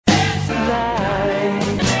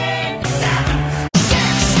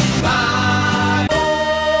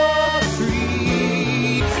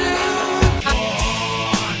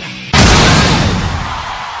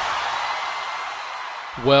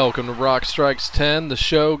Welcome to Rock Strikes 10, the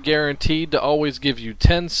show guaranteed to always give you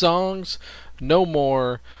 10 songs, no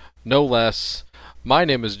more, no less. My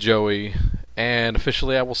name is Joey, and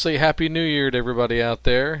officially I will say Happy New Year to everybody out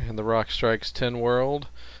there in the Rock Strikes 10 world.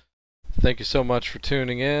 Thank you so much for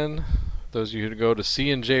tuning in. Those of you who go to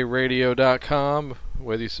cnjradio.com,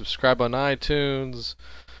 whether you subscribe on iTunes,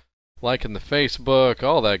 liking the Facebook,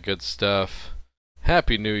 all that good stuff.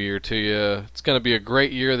 Happy New Year to you. It's going to be a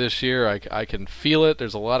great year this year. I can feel it.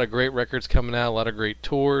 There's a lot of great records coming out, a lot of great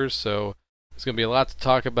tours, so there's going to be a lot to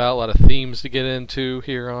talk about, a lot of themes to get into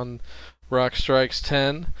here on Rock Strikes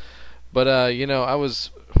 10. But, I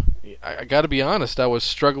got to be honest, I was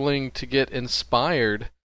struggling to get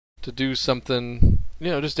inspired to do something,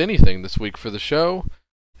 just anything this week for the show.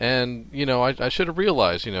 And, I should have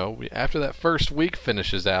realized, after that first week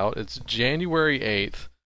finishes out, it's January 8th.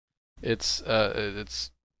 It's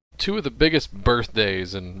two of the biggest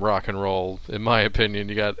birthdays in rock and roll, in my opinion.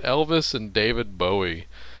 You got Elvis and David Bowie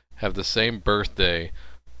have the same birthday,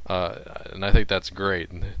 and I think that's great.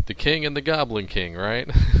 The King and the Goblin King, right?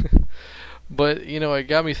 But, it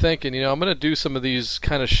got me thinking, I'm going to do some of these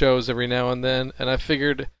kind of shows every now and then, and I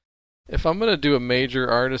figured if I'm going to do a major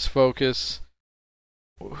artist focus,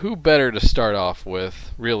 who better to start off with,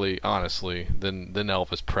 really, honestly, than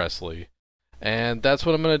Elvis Presley? And that's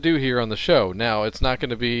what I'm going to do here on the show. Now, it's not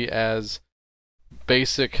going to be as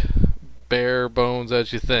basic, bare bones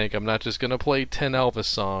as you think. I'm not just going to play 10 Elvis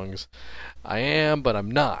songs. I am, but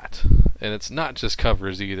I'm not. And it's not just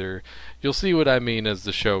covers either. You'll see what I mean as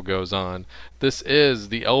the show goes on. This is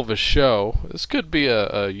the Elvis Show. This could be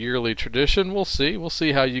a yearly tradition. We'll see. We'll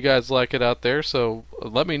see how you guys like it out there. So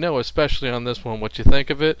let me know, especially on this one, what you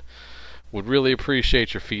think of it. Would really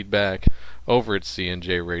appreciate your feedback over at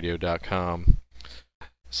cnjradio.com.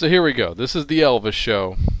 So here we go. This is the Elvis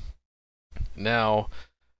Show. Now,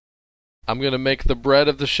 I'm going to make the bread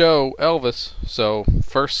of the show Elvis. So,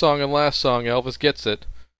 first song and last song, Elvis gets it.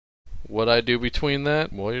 What I do between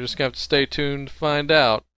that? Well, you're just going to have to stay tuned to find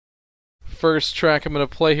out. First track I'm going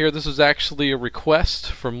to play here, this is actually a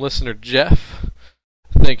request from listener Jeff.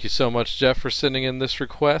 Thank you so much, Jeff, for sending in this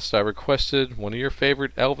request. I requested one of your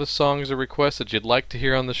favorite Elvis songs, a request that you'd like to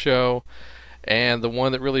hear on the show, and the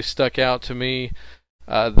one that really stuck out to me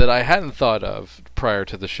that I hadn't thought of prior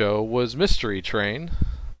to the show was Mystery Train.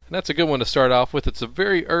 And that's a good one to start off with. It's a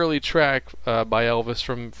very early track by Elvis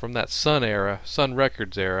from that Sun era, Sun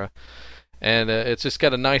Records era, and it's just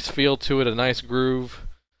got a nice feel to it, a nice groove.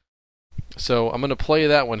 So I'm going to play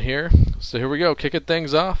that one here. So here we go, kicking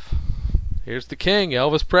things off. Here's the King,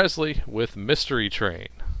 Elvis Presley, with Mystery Train.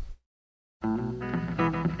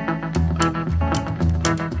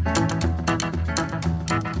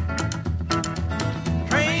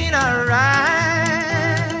 Train I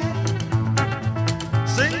ride,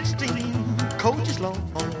 16 coaches long.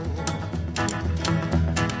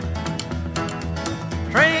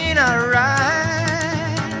 Train I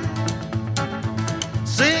ride,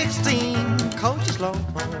 16 coaches long.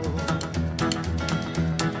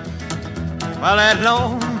 Well, that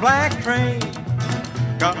long black train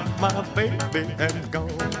got my baby and gone.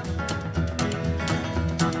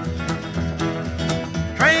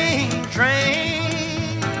 Train,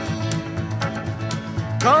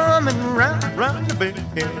 coming round the bend.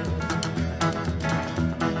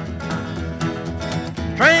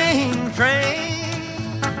 Train,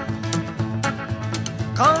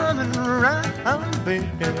 coming round the bend.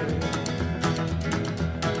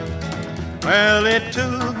 Well, it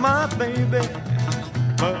took my baby,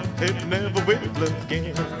 but it never will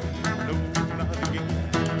again. No, not again.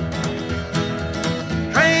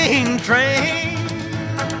 Train,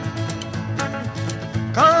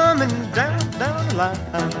 coming down the line.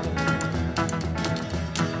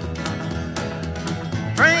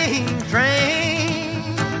 Train,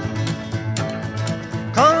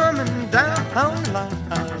 coming down the line.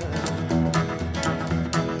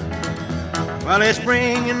 Well, it's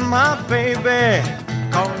bringing my baby,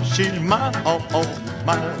 'cause she's mine, all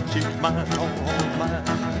mine, she's mine, all mine.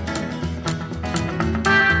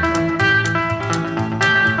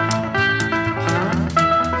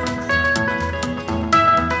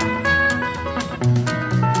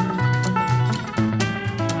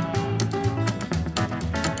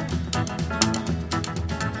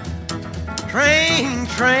 Train,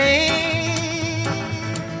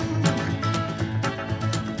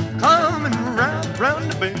 coming round the bend,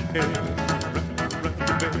 round the bend.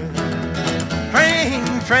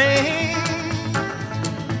 Train,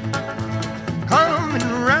 coming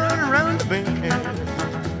round the bend.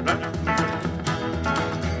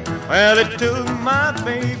 Well, it took my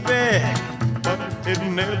baby, but it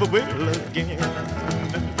never will again,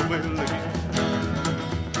 never will again.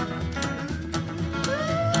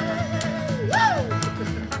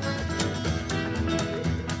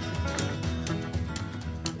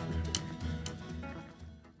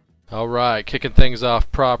 All right, kicking things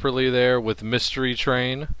off properly there with Mystery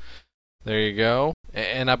Train. There you go.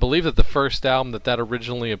 And I believe that the first album that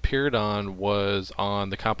originally appeared on was on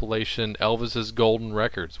the compilation Elvis's Golden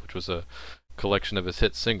Records, which was a collection of his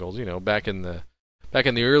hit singles. You know, back in the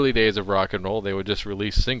early days of rock and roll, they would just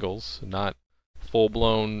release singles, not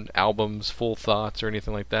full-blown albums, full thoughts, or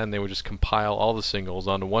anything like that, and they would just compile all the singles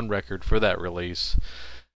onto one record for that release.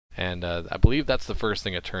 And I believe that's the first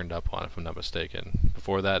thing it turned up on, if I'm not mistaken.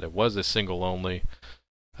 Before that, it was a single only.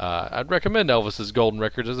 I'd recommend Elvis's Golden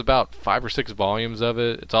Records. There's about 5 or 6 volumes of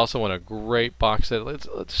it. It's also in a great box set.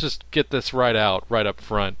 Let's just get this right up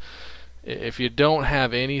front. If you don't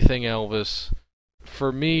have anything Elvis,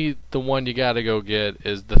 for me, the one you gotta go get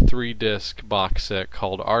is the 3-disc box set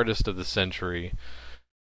called Artist of the Century.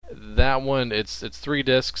 That one, it's 3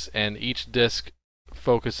 discs, and each disc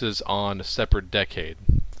focuses on a separate decade.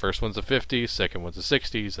 First one's the 50s, second one's the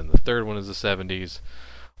 60s, and the third one is the 70s.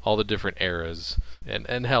 All the different eras.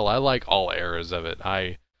 And hell, I like all eras of it.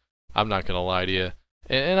 I'm not going to lie to you.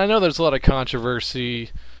 And I know there's a lot of controversy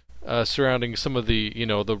surrounding some of the,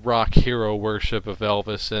 the rock hero worship of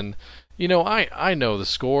Elvis. And, I know the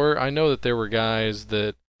score. I know that there were guys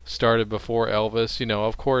that started before Elvis.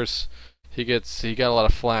 Of course, he got a lot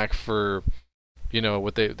of flack for,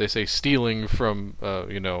 what they say, stealing from,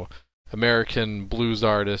 American blues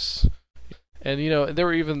artists. And, there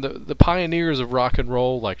were even the pioneers of rock and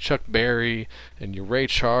roll, like Chuck Berry and your Ray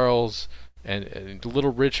Charles and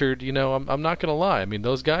Little Richard. I'm not going to lie. I mean,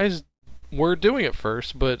 those guys were doing it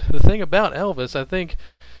first, but the thing about Elvis, I think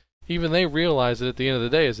even they realized it at the end of the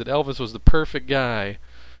day, is that Elvis was the perfect guy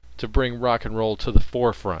to bring rock and roll to the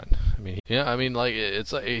forefront.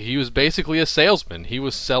 It's like he was basically a salesman. He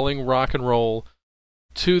was selling rock and roll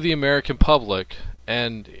to the American public,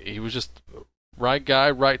 and he was just right guy,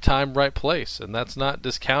 right time, right place. And that's not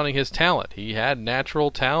discounting his talent. He had natural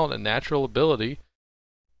talent and natural ability.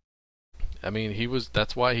 I mean,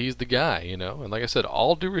 that's why he's the guy, And like I said,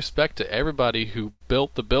 all due respect to everybody who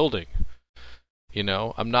built the building.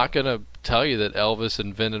 I'm not going to tell you that Elvis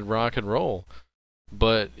invented rock and roll,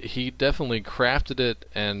 but he definitely crafted it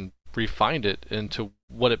and refined it into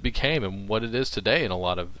what it became and what it is today in a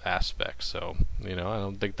lot of aspects. So, I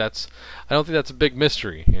don't think that's a big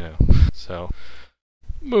mystery, So,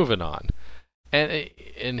 moving on. And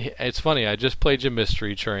it's funny, I just played you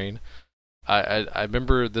Mystery Train. I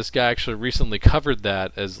remember this guy actually recently covered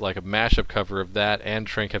that as like a mashup cover of that and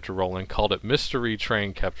Train Kept a Rollin', called it Mystery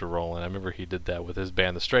Train Kept a Rollin'. I remember he did that with his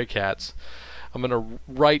band, the Stray Cats. I'm going to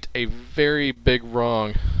right a very big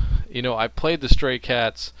wrong. I played the Stray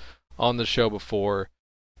Cats on the show before,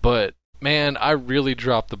 but man, I really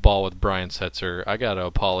dropped the ball with Brian Setzer. I got to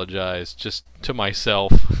apologize just to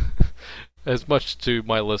myself, as much to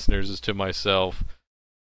my listeners as to myself.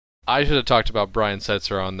 I should have talked about Brian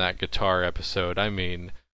Setzer on that guitar episode. I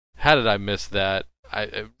mean, how did I miss that?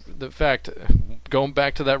 Going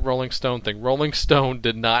back to that Rolling Stone thing, Rolling Stone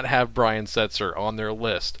did not have Brian Setzer on their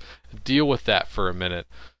list. Deal with that for a minute.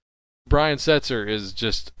 Brian Setzer is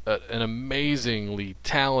just an amazingly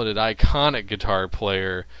talented, iconic guitar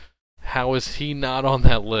player. How is he not on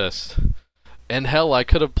that list? And hell, I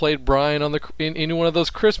could have played Brian in one of those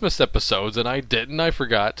Christmas episodes, and I didn't. I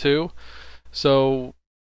forgot to. So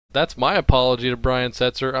that's my apology to Brian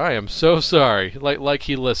Setzer. I am so sorry. Like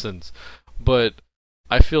he listens, but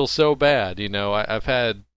I feel so bad. I've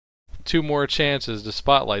had 2 more chances to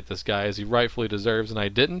spotlight this guy as he rightfully deserves, and I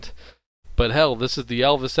didn't. But hell, this is the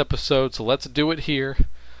Elvis episode, so let's do it here.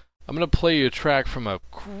 I'm going to play you a track from a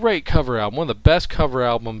great cover album, one of the best cover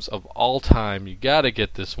albums of all time. You got to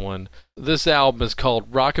get this one. This album is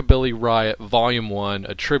called Rockabilly Riot Volume 1,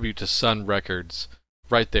 a tribute to Sun Records.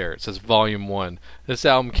 Right there, it says Volume 1. This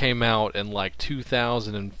album came out in like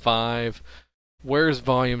 2005. Where's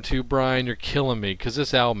Volume 2, Brian? You're killing me, because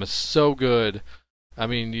this album is so good. I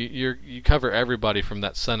mean, you cover everybody from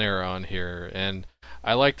that Sun era on here, and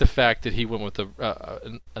I like the fact that he went with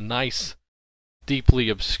a nice, deeply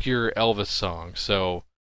obscure Elvis song. So,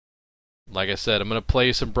 like I said, I'm going to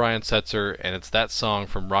play some Brian Setzer, and it's that song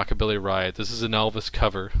from Rockabilly Riot. This is an Elvis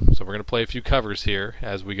cover, so we're going to play a few covers here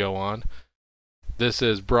as we go on. This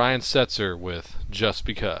is Brian Setzer with Just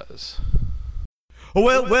Because.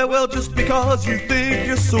 Well, just because you think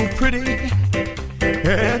you're so pretty,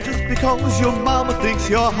 and just because your mama thinks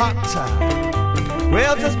you're hot,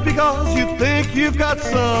 well, just because you think you've got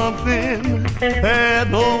something that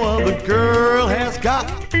no other girl has got,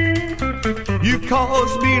 you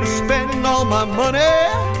caused me to spend all my money,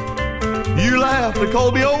 you laughed and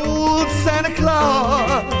called me old Santa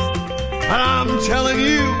Claus, and I'm telling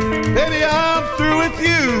you, baby, I'm through with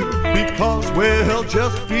you. because, well,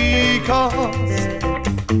 just because.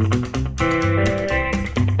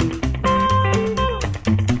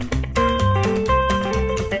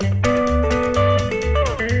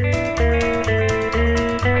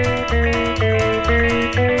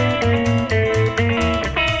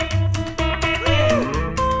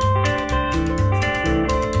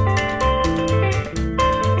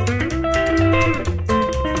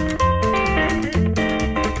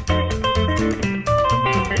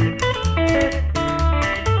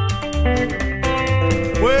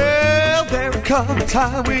 Come a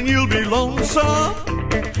time when you'll be lonesome,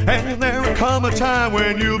 and there'll come a time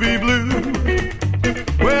when you'll be blue.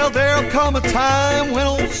 Well, there'll come a time when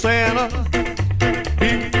old Santa,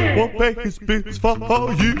 he won't pay his bills for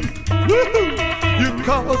you. Woo-hoo! You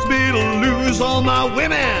caused me to lose all my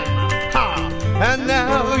women, ha! And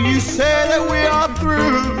now you say that we are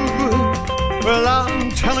through. Well, I'm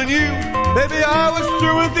telling you, baby, I was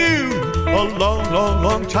through with you a long, long,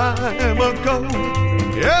 long time ago.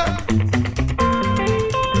 Yeah.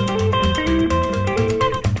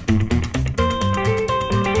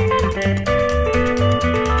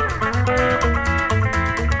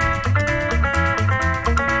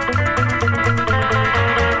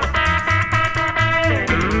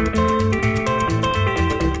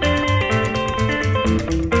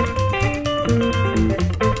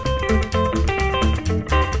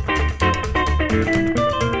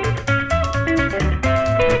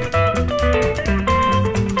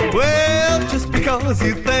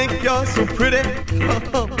 You think you're so pretty,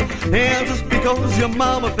 and just because your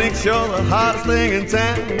mama thinks you're the hottest thing in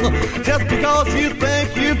town, just because you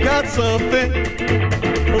think you've got something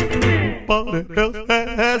nobody else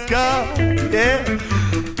has got, yeah,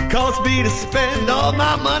 caused me to spend all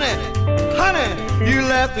my money. Honey, you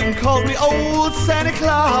laughed and called me old Santa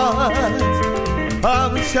Claus.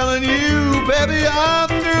 I'm telling you, baby, I'm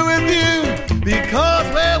through with you,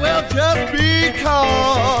 because, well, just because.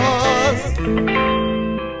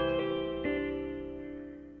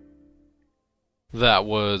 That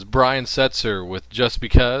was Brian Setzer with Just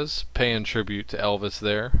Because, paying tribute to Elvis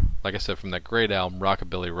there. Like I said, from that great album,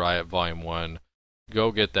 Rockabilly Riot Volume 1.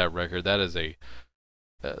 Go get that record. That is a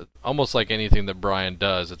almost like anything that Brian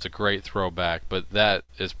does. It's a great throwback, but that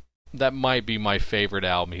might be my favorite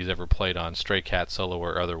album he's ever played on, Stray Cat solo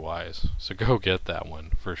or otherwise. So go get that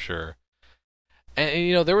one for sure. And,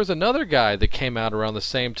 you know, there was another guy that came out around the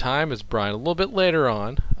same time as Brian, a little bit later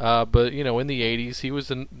on, but, you know, in the 80s,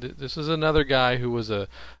 this is another guy who was a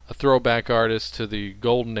throwback artist to the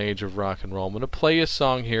golden age of rock and roll. I'm going to play a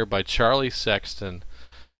song here by Charlie Sexton.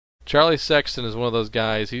 Charlie Sexton is one of those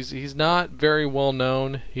guys, he's not very well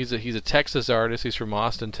known. He's a Texas artist. He's from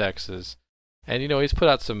Austin, Texas. And, you know, he's put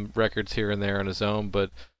out some records here and there on his own,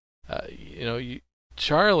 but, you know,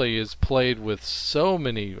 Charlie has played with so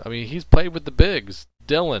many. I mean, he's played with the bigs: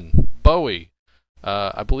 Dylan, Bowie,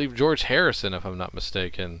 I believe George Harrison, if I'm not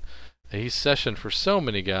mistaken. He's sessioned for so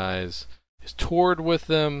many guys. He's toured with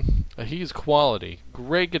them. He's quality.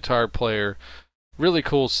 Great guitar player. Really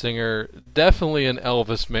cool singer. Definitely an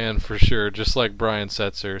Elvis man for sure, just like Brian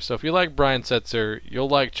Setzer. So if you like Brian Setzer, you'll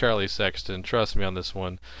like Charlie Sexton. Trust me on this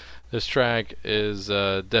one. This track is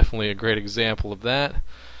definitely a great example of that.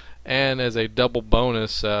 And as a double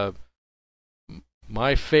bonus,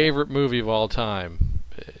 my favorite movie of all time.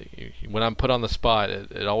 When I'm put on the spot,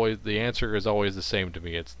 the answer is always the same to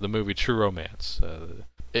me. It's the movie True Romance.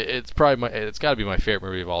 It's got to be my favorite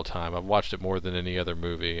movie of all time. I've watched it more than any other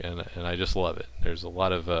movie, and I just love it. There's a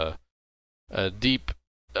lot of deep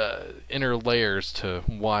inner layers to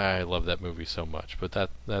why I love that movie so much. But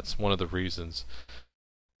that's one of the reasons.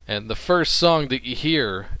 And the first song that you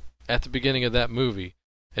hear at the beginning of that movie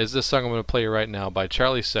is this song I'm going to play right now by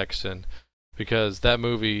Charlie Sexton, because that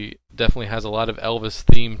movie definitely has a lot of Elvis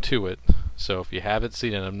theme to it. So if you haven't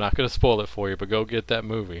seen it, I'm not going to spoil it for you, but go get that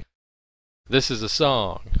movie. This is a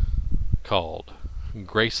song called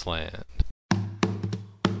Graceland.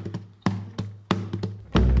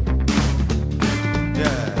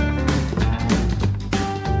 Yeah.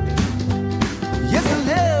 Yes, I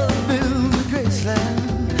live in Graceland.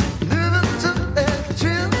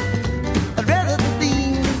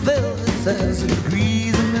 As a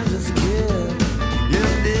breeze and as a kid,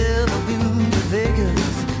 you've never been to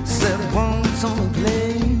Vegas, sat once on a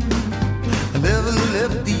plane, I never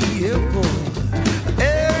left the airport,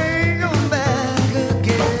 ain't going back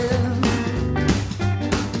again.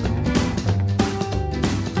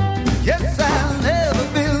 Yes, I've never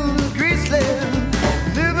been to Graceland,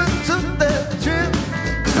 never took that trip,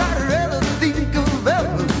 'cause I'd rather think of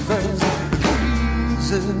Elvis as a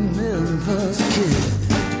breeze and Memphis kid.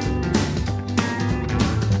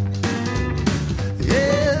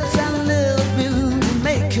 Yes,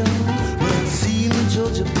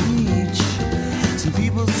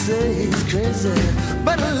 say he's crazy,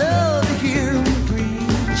 but I love to hear him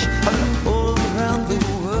preach. I've been all around the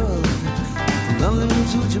world, from London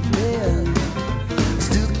to Japan. I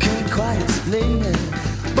still can't quite explain it,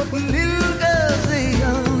 but the little girls, they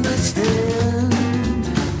understand.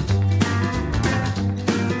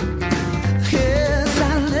 Yes,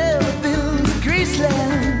 I've never been to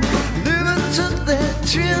Graceland, never took that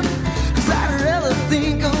trip, 'cause I'd rather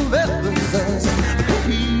think of Elvis as a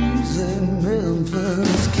crazy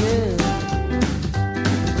Memphis kid.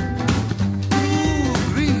 Ooh,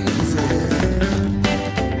 greasy.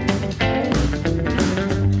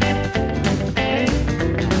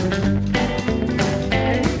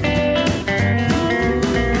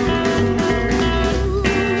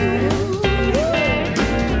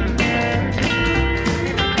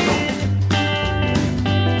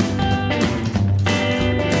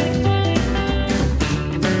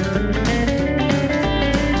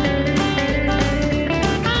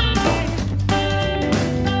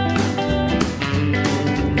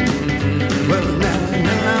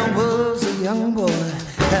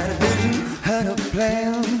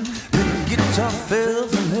 Fell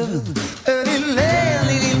from heaven and it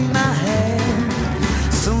landed in my hand.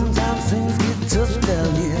 Sometimes things get tough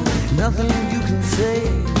down here, nothing you can say,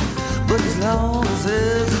 but as long as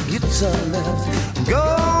there's a guitar left, I'm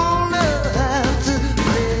gonna have to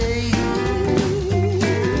play.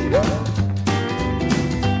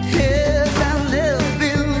 Yes, I've never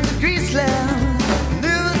been to Graceland,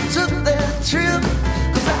 never took that trip,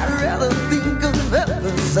 'cause I'd rather think of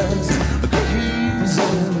Elvis as a crazy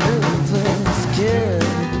Memphis kid.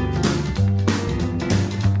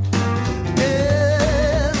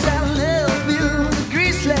 Yes, I've never been to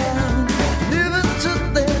Graceland, never took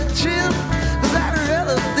that trip, 'cause I'd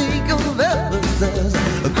rather think of Elvis as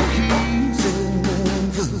a crazy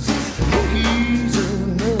Memphis, crazy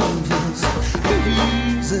Memphis, crazy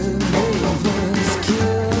Memphis kid.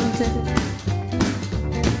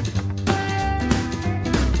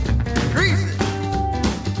 Crazy.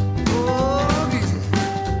 Oh, crazy.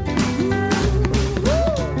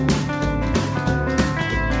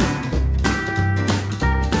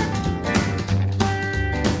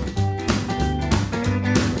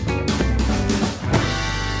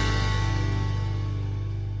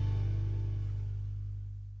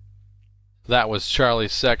 That was Charlie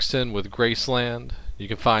Sexton with Graceland. You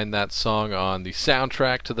can find that song on the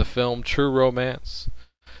soundtrack to the film True Romance.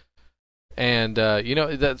 And,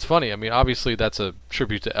 that's funny. I mean, obviously that's a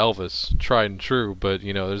tribute to Elvis, tried and true, but,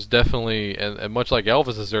 there's definitely, and much like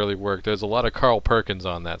Elvis's early work, there's a lot of Carl Perkins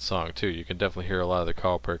on that song, too. You can definitely hear a lot of the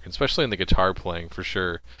Carl Perkins, especially in the guitar playing, for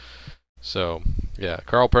sure. So, yeah,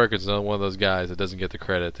 Carl Perkins is one of those guys that doesn't get the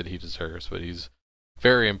credit that he deserves, but he's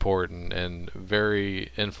very important and very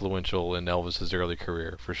influential in Elvis's early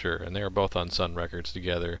career, for sure. And they were both on Sun Records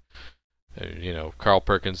together. Carl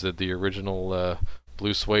Perkins did the original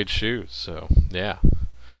Blue Suede Shoes, so yeah.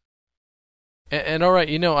 And all right,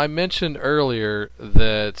 I mentioned earlier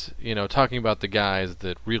that, talking about the guys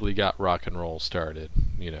that really got rock and roll started,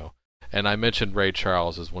 and I mentioned Ray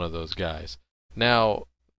Charles as one of those guys. Now,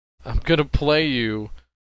 I'm going to play you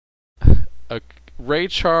a Ray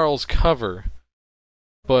Charles cover,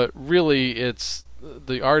 but really it's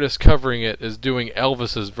the artist covering it is doing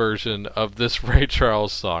Elvis's version of this Ray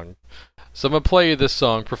Charles song. So I'm going to play you this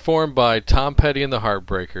song performed by Tom Petty and the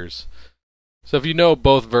Heartbreakers. So if you know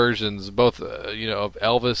both versions, of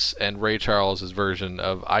Elvis and Ray Charles' version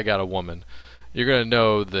of I Got a Woman, you're going to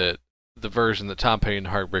know that the version that Tom Petty and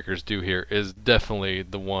the Heartbreakers do here is definitely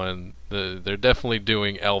the one, they're definitely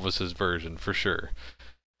doing Elvis's version for sure.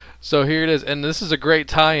 So here it is, and this is a great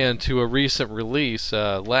tie-in to a recent release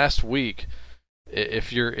last week.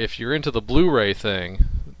 If you're into the Blu-ray thing,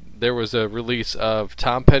 there was a release of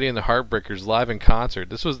Tom Petty and the Heartbreakers live in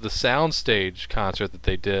concert. This was the Soundstage concert that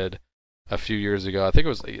they did a few years ago. I think it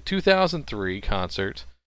was a 2003 concert,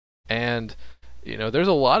 and there's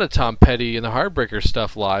a lot of Tom Petty and the Heartbreakers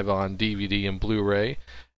stuff live on DVD and Blu-ray.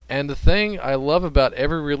 And the thing I love about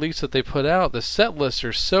every release that they put out, the set lists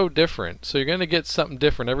are so different. So you're going to get something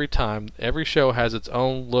different every time. Every show has its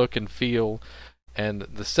own look and feel, and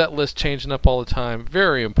the set list changing up all the time.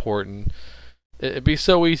 Very important. It'd be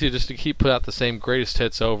so easy just to keep put out the same greatest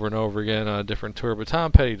hits over and over again on a different tour, but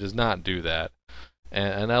Tom Petty does not do that.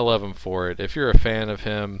 And I love him for it. If you're a fan of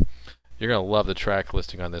him, you're going to love the track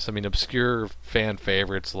listing on this. I mean, obscure fan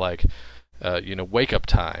favorites like, Wake Up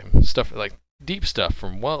Time, stuff like deep stuff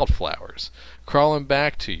from Wildflowers, Crawling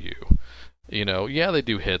Back to You. They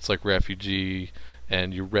do hits like Refugee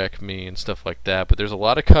and You Wreck Me and stuff like that, but there's a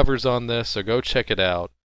lot of covers on this, so go check it out.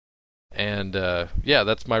 And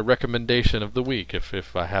that's my recommendation of the week.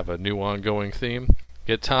 If I have a new ongoing theme,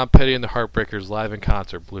 Get Tom Petty and the Heartbreakers live in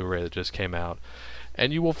concert Blu-ray that just came out,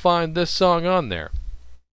 and you will find this song on there.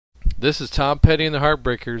 This is Tom Petty and the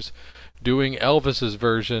Heartbreakers doing Elvis's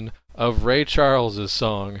version of Ray Charles's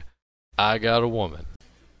song, I Got a Woman.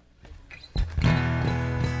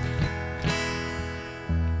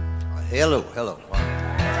 Hello.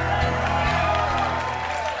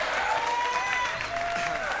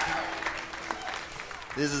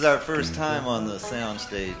 This is our first time on the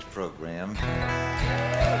Soundstage program.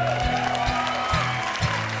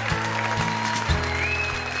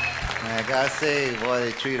 I gotta say, boy,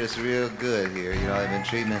 they treat us real good here. You know, they've been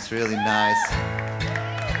treating us really nice.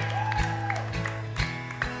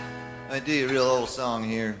 I do a real old song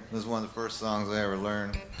here. This is one of the first songs I ever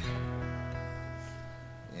learned.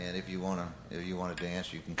 And if you wanna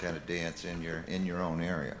dance, you can kind of dance in your own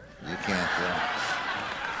area. You can't.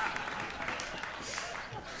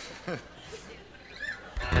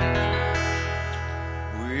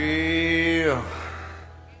 Well,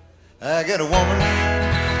 I got a woman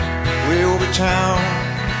way over town.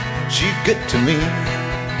 She good to me.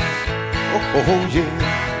 Oh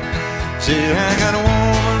yeah. Said I got a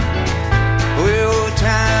woman way over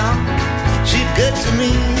town. She good to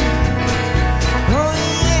me. Oh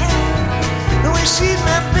yeah. The way she's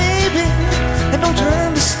my baby, I don't you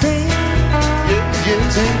understand?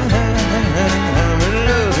 Yes, I'm a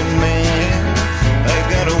loving man. I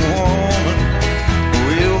got a woman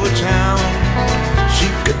way over town. She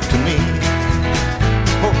good to me.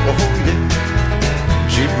 Oh yeah.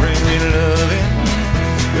 She bring me loving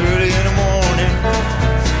early in the morning,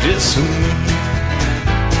 just for me.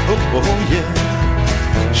 Oh yeah.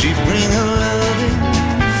 She bring her loving,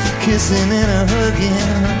 kissing and a hugging,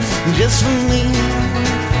 just for me.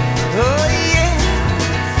 Oh yeah.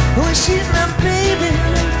 Oh, she's my baby,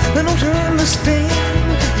 I don't you understand?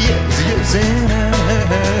 Yes, and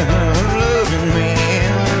I'm a loving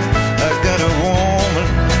man. I got a woman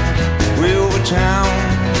way over town.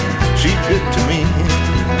 She good to me.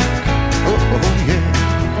 Oh yeah.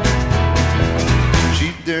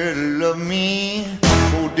 She there to love me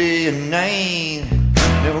all day and night.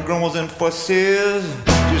 Never grumbles and fusses,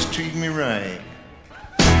 just treat me right.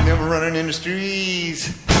 Never running in the streets,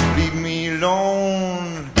 leave me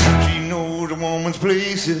alone. She knows a woman's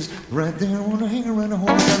place is right there. I wanna hang around the whole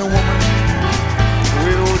kind of woman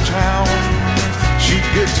way over town. She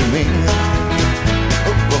good to me.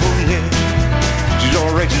 Oh yeah. She's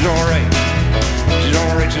alright, she's alright. She's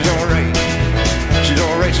alright, she's alright. She's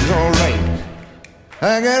alright, she's alright.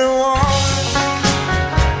 I got a woman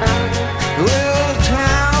way over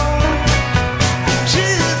town.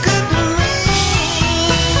 She's good to me.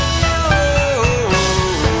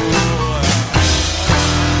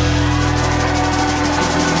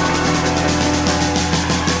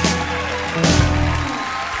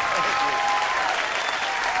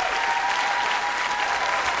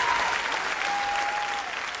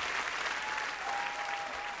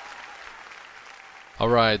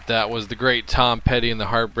 Alright, that was the great Tom Petty and the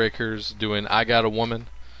Heartbreakers doing I Got a Woman.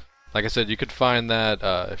 Like I said, you could find that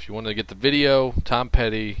if you want to get the video, Tom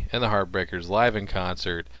Petty and the Heartbreakers live in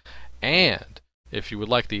concert. And if you would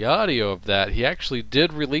like the audio of that, he actually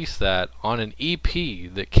did release that on an EP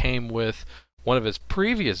that came with one of his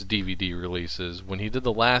previous DVD releases when he did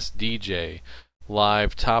The Last DJ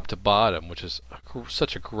live top to bottom, which is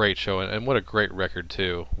such a great show, and what a great record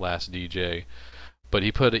too, Last DJ. But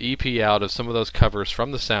he put an EP out of some of those covers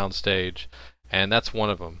from the Soundstage, and that's one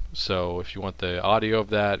of them. So if you want the audio of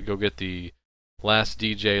that, go get the Last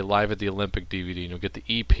DJ Live at the Olympic DVD, and you'll get the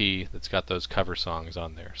EP that's got those cover songs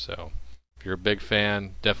on there. So if you're a big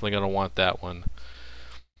fan, definitely going to want that one.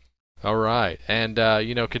 All right, and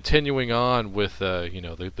continuing on with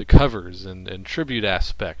the covers and tribute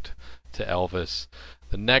aspect to Elvis,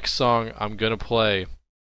 the next song I'm going to play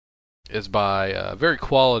is by a very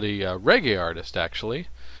quality reggae artist, actually,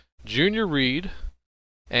 Junior Reid.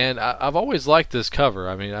 And I've always liked this cover.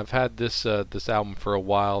 I mean, I've had this album for a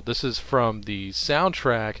while. This is from the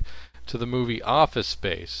soundtrack to the movie Office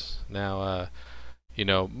Space. Now,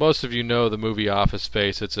 most of you know the movie Office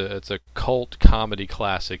Space. It's a cult comedy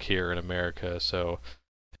classic here in America. So,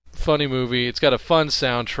 funny movie. It's got a fun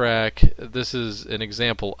soundtrack. This is an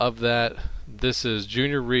example of that. This is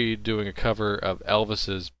Junior Reid doing a cover of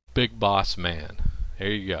Elvis's Big Boss Man. Here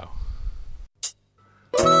you go.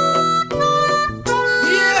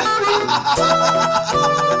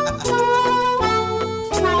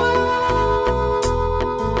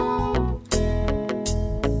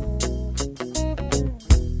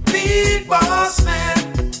 Big boss man,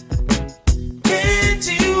 can't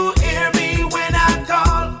you hear me when I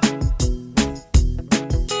call?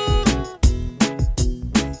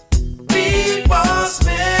 Big boss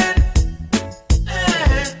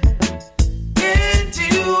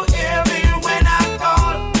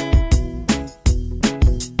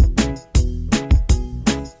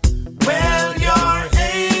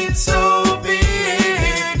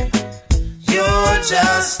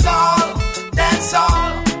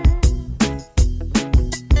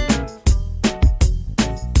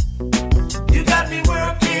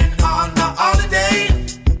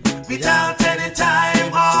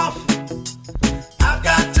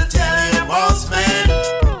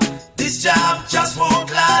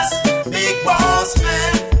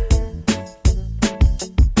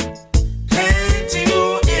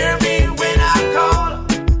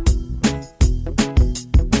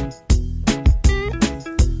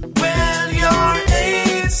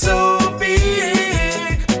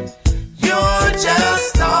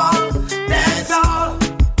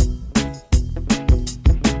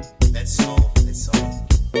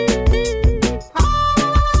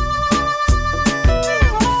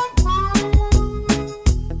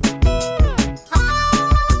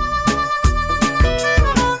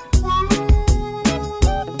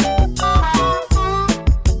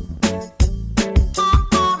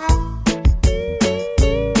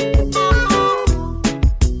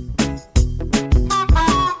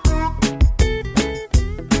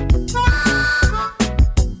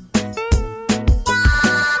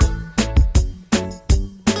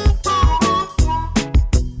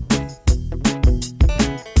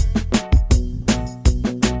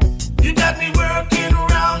You got me working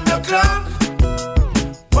around the clock.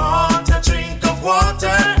 Want a drink of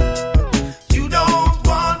water? You don't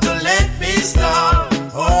want to let me stop.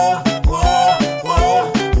 Oh, oh,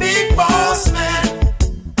 oh, big boss man.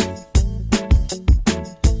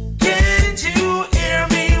 Can't you hear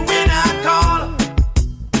me when I call?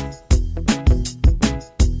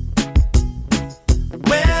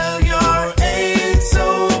 Well, your ain't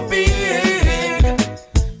so big.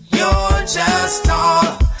 You're just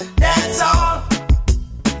tall, that's all.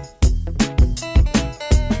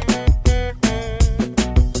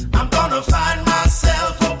 I'm gonna find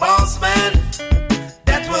myself a boss man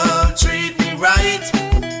that will treat me right.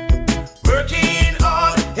 Working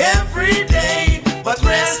hard every day, but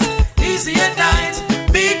rest easy at night.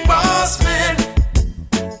 Big boss man.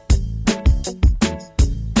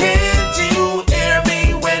 Can't you hear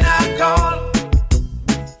me when I call?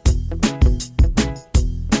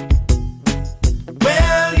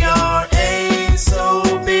 Well, your ain't so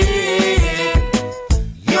big.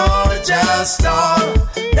 You're just tall,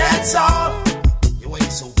 that's all. You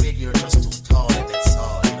ain't so big, you're just too tall, and that's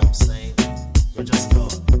all. You know what I'm saying? You're just tall.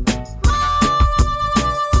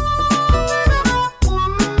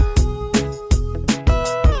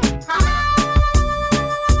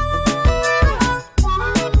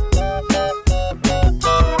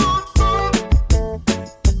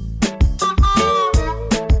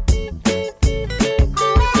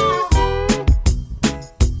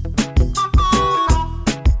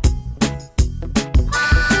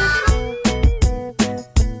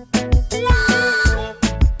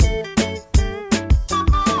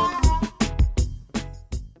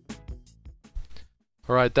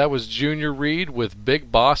 Alright, that was Junior Reid with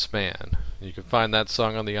Big Boss Man. You can find that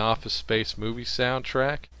song on the Office Space movie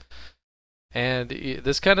soundtrack. And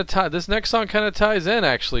this next song kind of ties in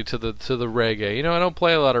actually to the reggae. You know, I don't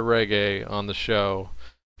play a lot of reggae on the show.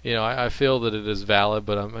 You know, I feel that it is valid,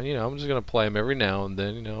 but I'm just gonna play them every now and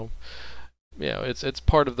then. You know, it's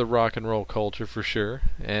part of the rock and roll culture for sure.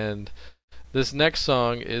 And this next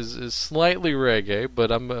song is slightly reggae,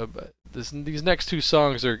 but these next two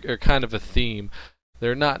songs are kind of a theme.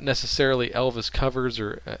 They're not necessarily Elvis covers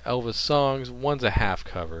or Elvis songs. One's a half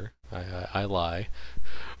cover. I lie.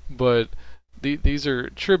 But these are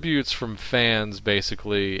tributes from fans,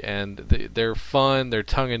 basically, and they're fun, they're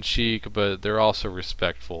tongue-in-cheek, but they're also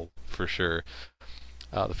respectful, for sure.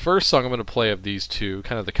 The first song I'm going to play of these two,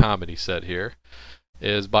 kind of the comedy set here,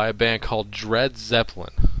 is by a band called Dread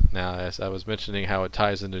Zeppelin. Now, as I was mentioning how it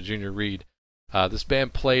ties into Junior Reid, this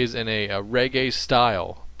band plays in a reggae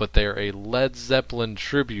style, but they're a Led Zeppelin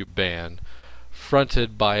tribute band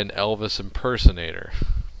fronted by an Elvis impersonator.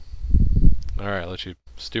 Alright, let you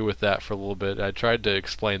stew with that for a little bit. I tried to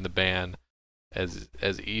explain the band as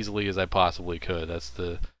easily as I possibly could. That's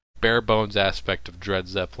the bare bones aspect of Dread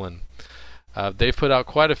Zeppelin. They've put out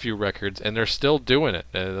quite a few records, and they're still doing it.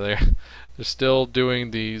 They're still doing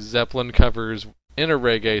the Zeppelin covers in a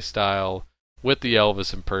reggae style with the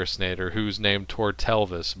Elvis impersonator, who's named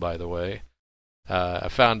Tortelvis, by the way. I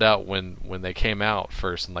found out when they came out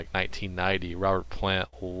first in like 1990, Robert Plant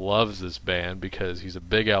loves this band because he's a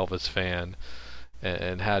big Elvis fan.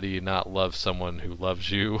 And how do you not love someone who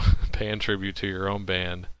loves you, paying tribute to your own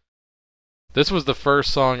band? This was the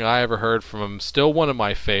first song I ever heard from him, still one of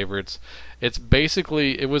my favorites. It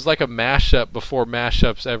was like a mashup before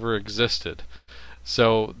mashups ever existed.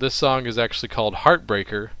 So this song is actually called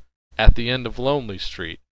Heartbreaker at the End of Lonely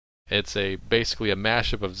Street. It's basically a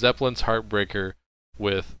mashup of Zeppelin's Heartbreaker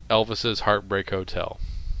with Elvis's Heartbreak Hotel.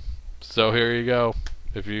 So here you go.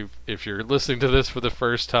 If you're listening to this for the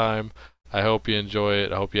first time, I hope you enjoy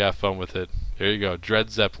it. I hope you have fun with it. Here you go, Dread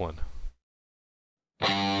Zeppelin.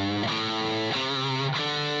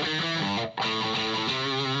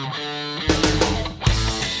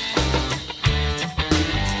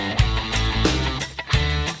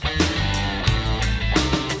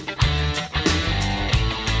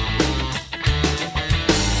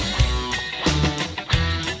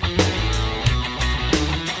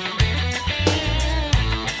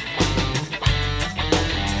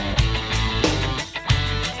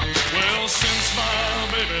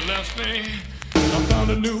 I found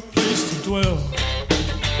a new place to dwell.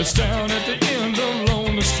 It's down at the end of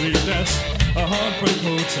Lonely Street. That's a Heartbreak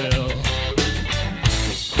Hotel.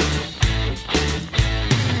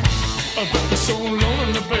 I bet me so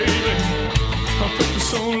lonely, baby. I bet me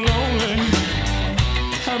so lonely.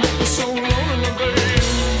 I bet me so lonely, baby.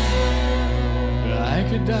 I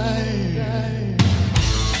could die.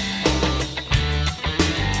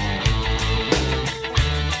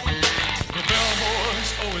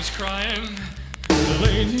 Crying. The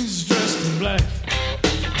ladies dressed in black.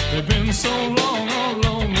 They've been so long on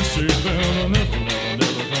Lonely Street.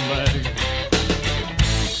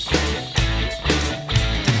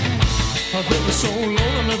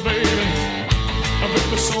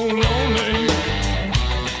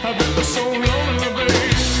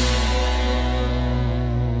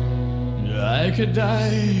 I could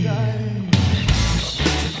die.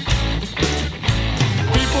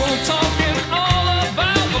 People talking all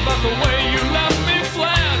about the way you left me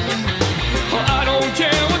flat. Well, I don't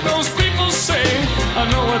care what those people say. I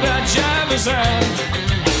know where that jive is at.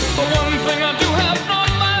 But one thing I do have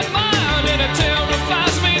on my mind, and it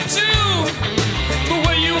terrifies me too. The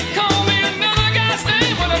way you call me another guy's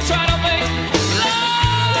name when I try to make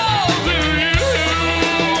love to you.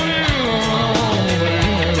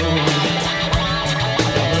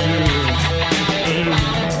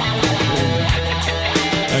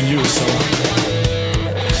 And you, so.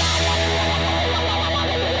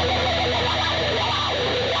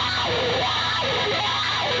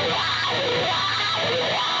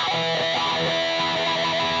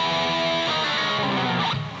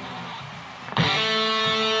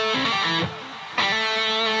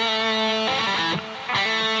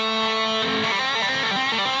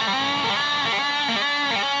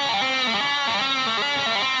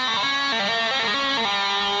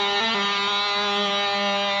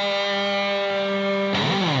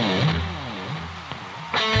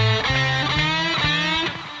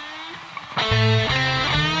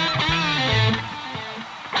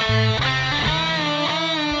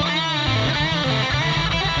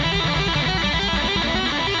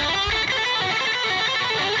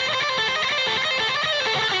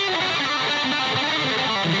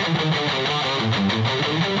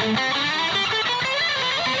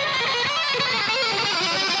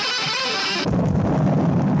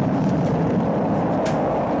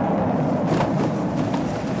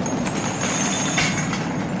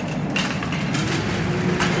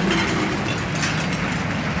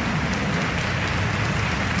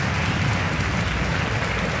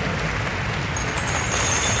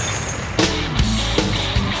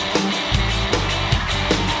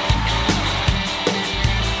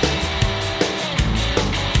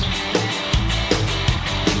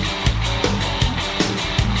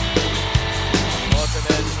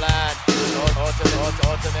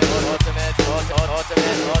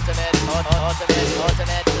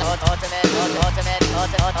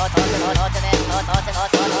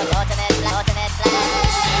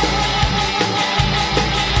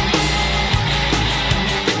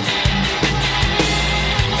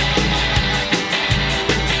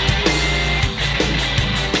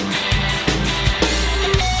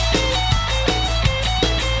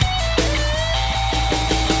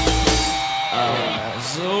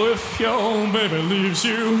 So if your baby leaves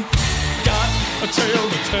you, got a tale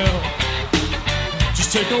to tell.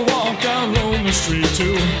 Just take a walk down lonely street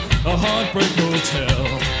to a heartbreak hotel.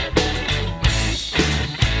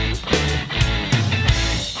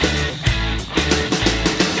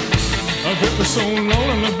 I bet we're so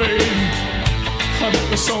lonely, babe. I bet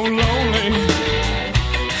we're so lonely.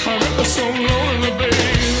 I bet we're so lonely,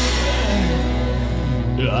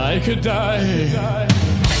 babe. I could die.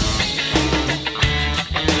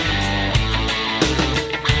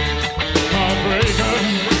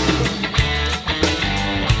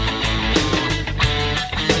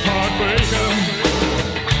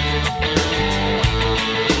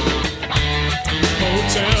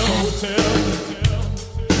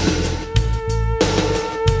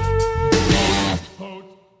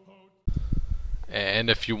 And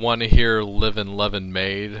if you want to hear Livin' Levin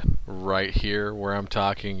Made right here where I'm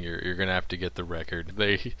talking, you're gonna have to get the record.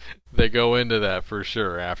 They go into that for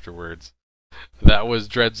sure afterwards. That was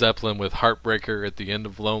Dred Zeppelin with Heartbreaker at the end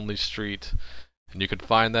of Lonely Street, and you can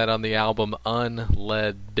find that on the album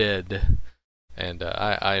Unleaded. And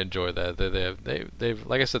I enjoy that. They've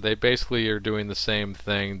like I said, they basically are doing the same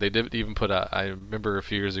thing. They did even put out, I remember a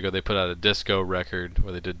few years ago they put out a disco record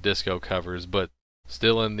where they did disco covers, but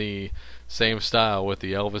still in the same style with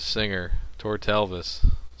the Elvis singer, Tort Elvis.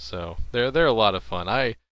 So they're a lot of fun.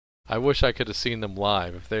 I wish I could have seen them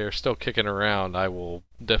live. If they are still kicking around, I will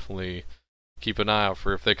definitely keep an eye out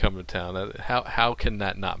for if they come to town. How can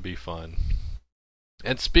that not be fun?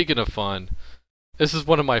 And speaking of fun, this is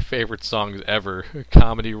one of my favorite songs ever,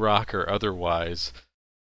 comedy rock or otherwise.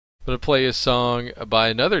 I'm going to play a song by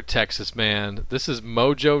another Texas man. This is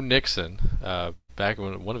Mojo Nixon, back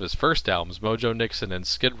in one of his first albums, Mojo Nixon and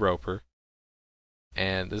Skid Roper.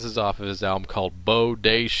 And this is off of his album called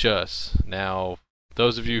Bodacious. Now,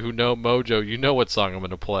 those of you who know Mojo, you know what song I'm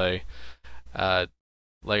going to play. Like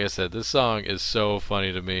I said, this song is so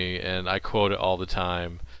funny to me, and I quote it all the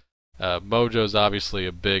time. Mojo's obviously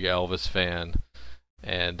a big Elvis fan.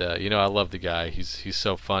 And I love the guy. He's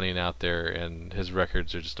so funny and out there, and his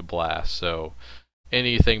records are just a blast. So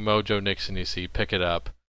anything Mojo Nixon you see, pick it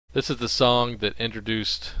up. This is the song that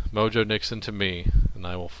introduced Mojo Nixon to me, and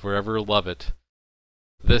I will forever love it.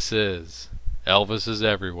 This is Elvis is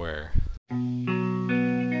Everywhere. When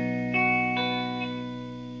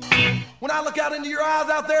I look out into your eyes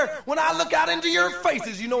out there, when I look out into your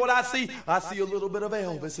faces, you know what I see? I see a little bit of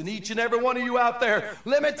Elvis in each and every one of you out there.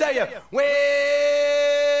 Let me tell you, well,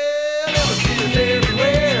 Elvis is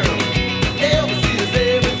everywhere. Elvis is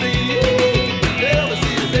everything. Elvis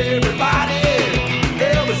is everybody.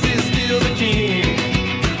 Elvis is still the king.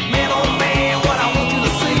 Man, oh man, what I want you to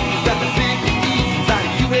see is that the big easy's out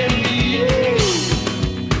of you and me.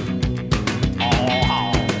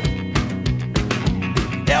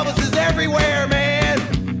 Elvis is everywhere, man.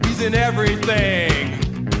 He's in everything.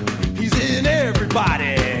 He's in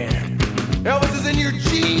everybody. Elvis is in your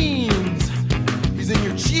jeans. He's in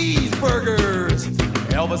your cheeseburgers.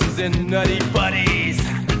 Elvis is in Nutty Buddies.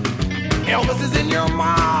 Elvis is in your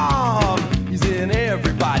mom. He's in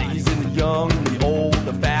everybody. He's in the young, the old,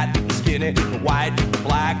 the fat, the skinny, the white, the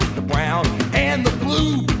black, the brown, and the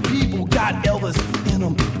blue. People got Elvis in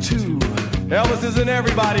them too. Elvis is in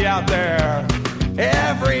everybody out there.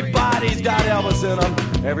 Everybody's got Elvis in them.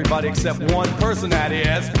 Everybody except one person, that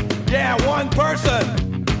is. Yeah, one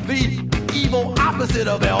person. The evil opposite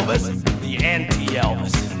of Elvis. The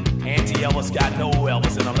anti-Elvis. Anti-Elvis got no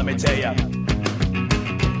Elvis in him, let me tell you.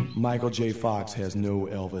 Michael J. Fox has no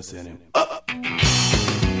Elvis in him.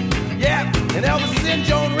 Yeah, and Elvis is in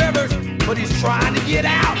Joan Rivers, but he's trying to get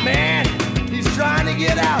out, man. He's trying to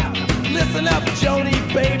get out. Listen up, Joni,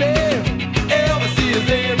 baby. Elvis is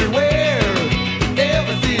everywhere.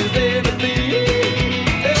 Elvis is everything.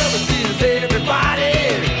 Elvis is everybody.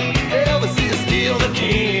 Elvis is still the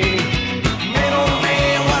king. Man, oh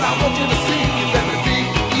man, what I want you to see is that the big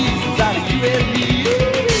easy's out of you and me.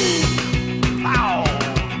 Ow.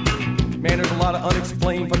 Man, there's a lot of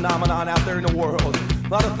unexplained phenomenon out there in the world. A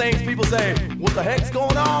lot of things people say, what the heck's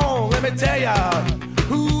going on? Let me tell ya.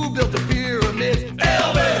 Who built the pyramids?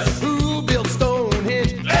 Elvis. Who built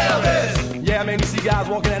Stonehenge? Elvis. Yeah, man, you see guys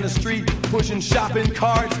walking down the street pushing shopping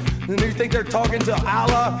carts, and you think they're talking to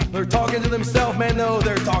Allah? They're talking to themselves, man. No,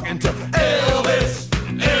 they're talking to Elvis,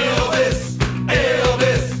 Elvis,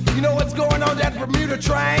 Elvis. You know what's going on down the Bermuda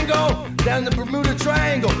Triangle? Down the Bermuda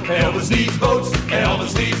Triangle. Elvis needs boats.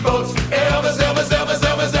 Elvis needs boats. Elvis, Elvis, Elvis,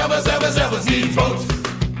 Elvis, Elvis, Elvis, Elvis needs boats.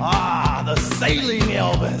 Ah, the sailing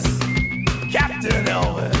Elvis, Captain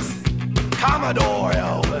Elvis, Commodore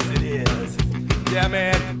Elvis. It is. Yeah,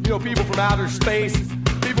 man. You know, people from outer space.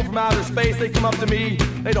 They come up to me.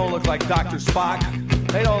 They don't look like Dr. Spock.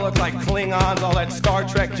 They don't look like Klingons, all that Star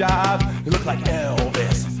Trek job. They look like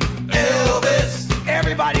Elvis. Elvis!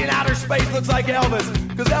 Everybody in outer space looks like Elvis,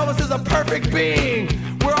 because Elvis is a perfect being.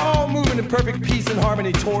 We're all moving in perfect peace and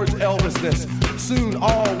harmony towards Elvisness. Soon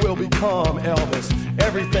all will become Elvis.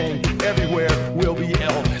 Everything, everywhere will be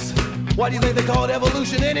Elvis. Why do you think they call it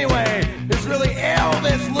evolution anyway? It's really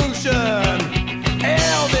Elvis-lution.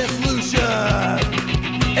 Elvis-lution.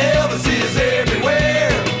 Elvis is everywhere.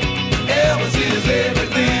 Elvis is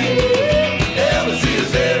everything. Elvis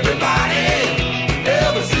is everybody.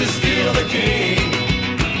 Elvis is still the king.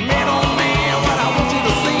 Man, oh man, what I want you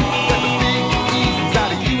to see that the big easy's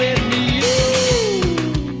out of you and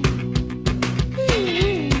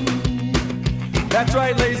me. That's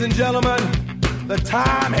right, ladies and gentlemen. The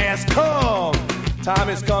time has come. Time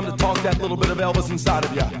has come to talk that little bit of Elvis inside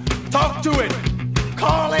of you. Talk to it.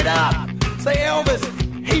 Call it up. Say, Elvis,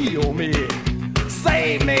 heal me.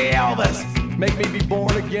 Save me, Elvis. Make me be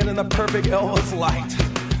born again in the perfect Elvis light.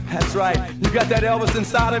 That's right. You got that Elvis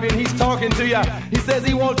inside of you, and he's talking to you. He says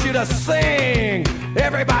he wants you to sing.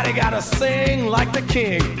 Everybody got to sing like the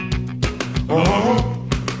king.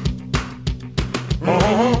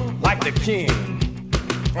 Like the king.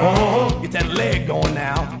 Get that leg going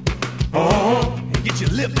now. And get your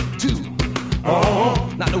lip, too.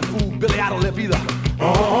 Not no fool Billy Idol lip either.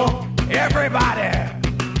 Everybody.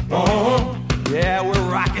 Yeah, we're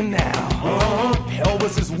rocking now.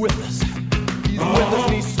 Elvis is with us. He's with us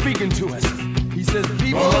and he's speaking to us. He says,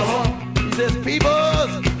 peoples. He says,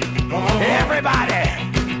 peoples. Everybody.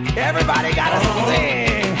 Everybody gotta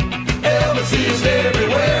sing. Elvis is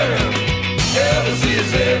everywhere. Elvis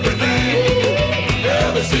is everything.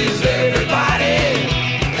 Elvis is everybody.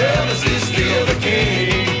 Elvis is still the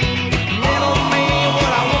king. Man, oh man,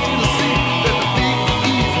 what I want you to see, that the big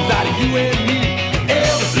easy's out of you and me.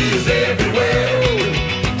 Elvis is everywhere.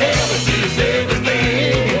 Elvis is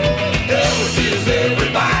everything. Elvis is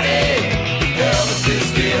everybody. Elvis is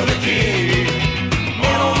still the king.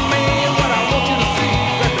 Man, oh man, what I want you to see,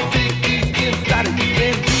 that the big easy's inside of you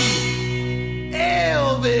and me.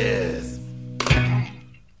 Elvis.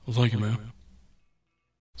 Well, thank you, man.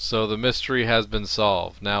 So the mystery has been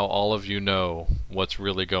solved. Now all of you know what's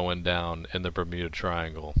really going down in the Bermuda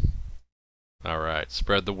Triangle. Alright,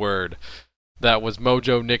 spread the word. That was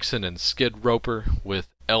Mojo Nixon and Skid Roper with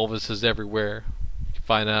Elvis is Everywhere. You can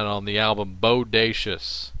find that on the album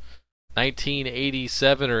Bodacious.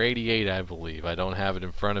 1987 or 88, I believe. I don't have it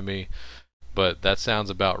in front of me, but that sounds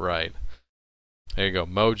about right. There you go,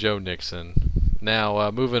 Mojo Nixon.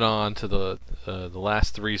 Now, moving on to the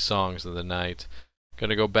last three songs of the night.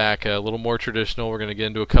 Gonna go back a little more traditional. We're gonna get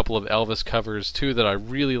into a couple of Elvis covers, two that I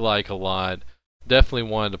really like a lot. Definitely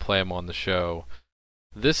wanted to play them on the show.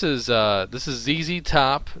 This is ZZ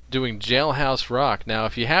Top doing Jailhouse Rock. Now,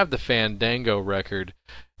 if you have the Fandango record,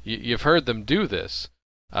 you've heard them do this.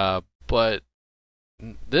 But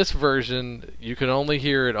this version, you can only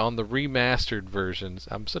hear it on the remastered versions.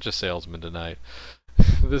 I'm such a salesman tonight.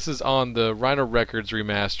 This is on the Rhino Records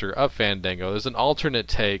remaster of Fandango. There's an alternate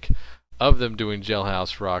take of them doing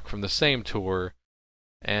Jailhouse Rock from the same tour.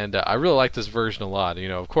 And I really like this version a lot. You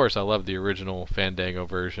know, of course, I love the original Fandango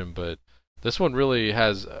version, but this one really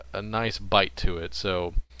has a nice bite to it.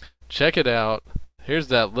 So check it out. Here's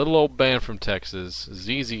that little old band from Texas,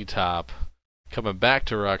 ZZ Top, coming back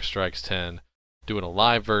to Rock Strikes 10, doing a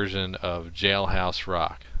live version of Jailhouse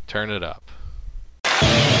Rock. Turn it up.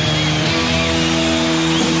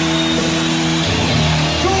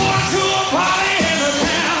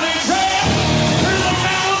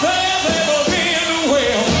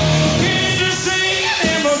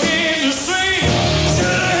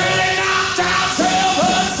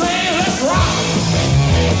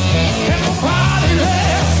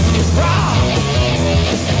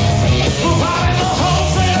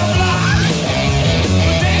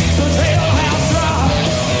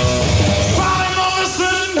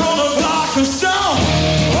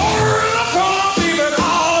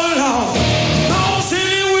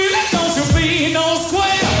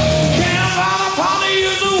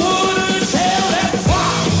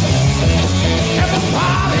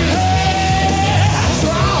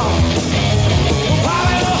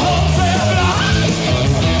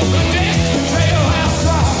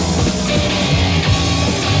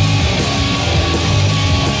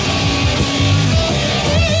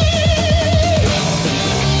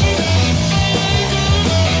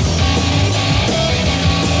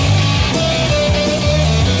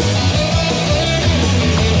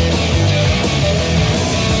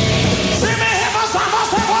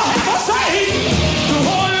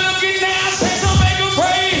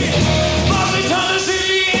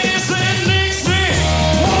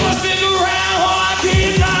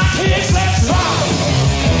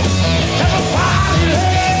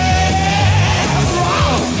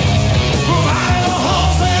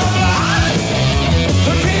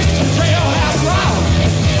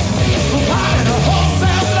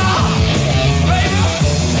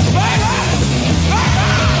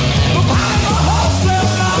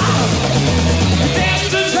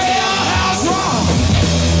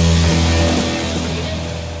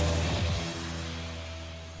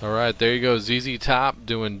 There you go, ZZ Top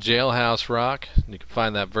doing Jailhouse Rock. You can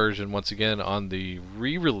find that version once again on the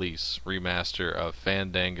re-release remaster of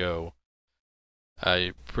Fandango.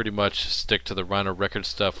 You pretty much stick to the Rhino Records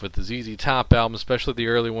stuff with the ZZ Top album, especially the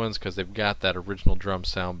early ones, because they've got that original drum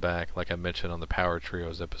sound back, like I mentioned on the Power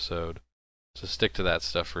Trios episode. So stick to that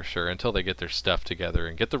stuff for sure until they get their stuff together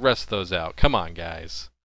and get the rest of those out. Come on, guys.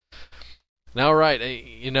 Now, right,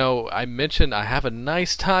 you know, I mentioned I have a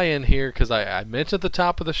nice tie-in here because I mentioned at the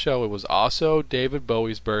top of the show it was also David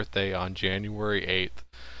Bowie's birthday on January 8th.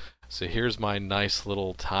 So here's my nice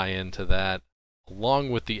little tie-in to that, along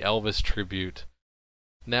with the Elvis tribute.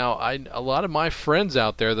 Now, a lot of my friends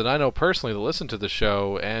out there that I know personally that listen to the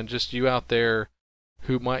show, and just you out there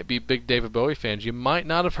who might be big David Bowie fans, you might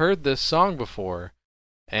not have heard this song before.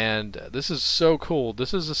 And this is so cool.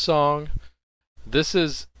 This is a song... This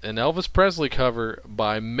is an Elvis Presley cover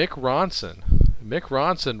by Mick Ronson. Mick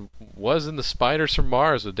Ronson was in the Spiders from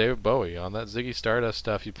Mars with David Bowie on that Ziggy Stardust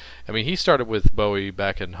stuff. I mean, he started with Bowie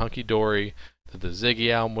back in Hunky Dory, did the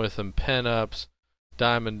Ziggy album with him, Pen Ups,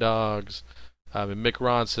 Diamond Dogs. And Mick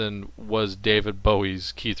Ronson was David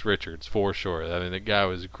Bowie's Keith Richards, for sure. I mean, the guy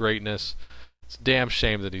was greatness. It's a damn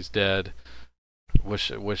shame that he's dead. Wish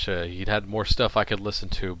he'd had more stuff I could listen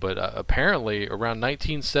to. But apparently, around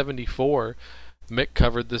 1974... Mick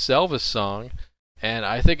covered this Elvis song, and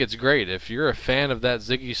I think it's great. If you're a fan of that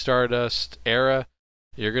Ziggy Stardust era,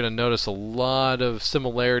 you're going to notice a lot of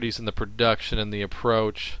similarities in the production and the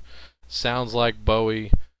approach. Sounds like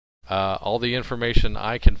Bowie. All the information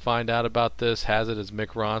I can find out about this has it as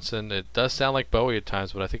Mick Ronson. It does sound like Bowie at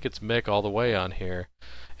times, but I think it's Mick all the way on here.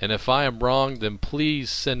 And if I am wrong, then please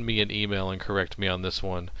send me an email and correct me on this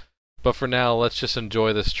one. But for now, let's just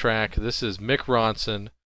enjoy this track. This is Mick Ronson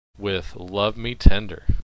with Love Me Tender.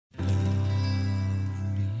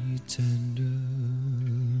 tender,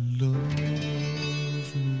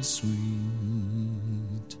 love me sweet.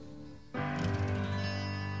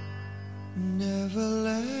 Never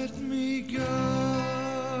let me go.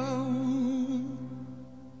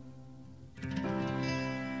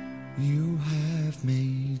 You have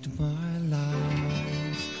made my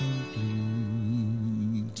life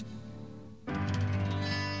complete,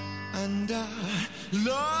 and I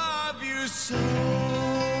love you so.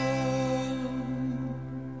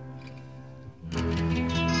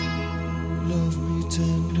 Love me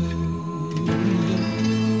tender,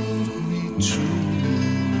 love me true.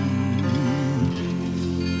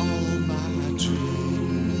 All my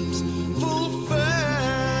dreams fulfill.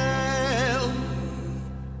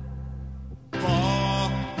 For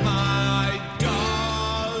my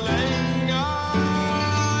darling, I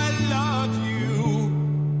love you,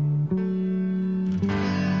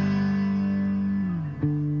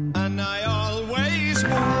 and I always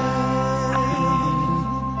will.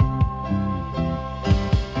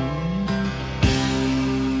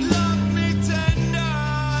 Love me tender,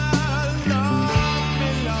 love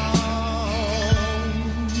me long.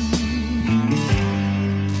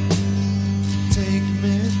 Take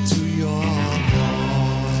me to your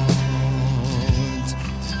heart,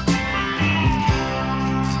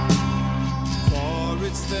 for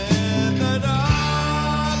it's there that I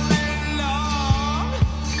belong,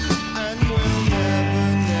 and will never,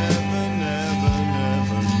 never, never,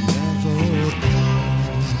 never, never part.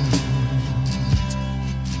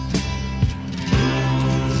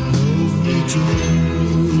 Love me true,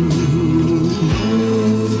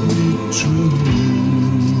 love me true.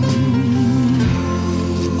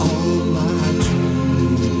 All my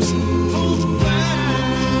dreams fulfill.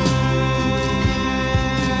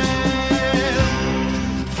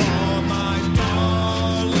 For my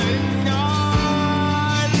darling, I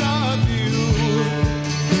love you,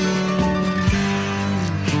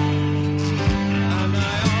 and I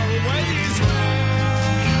always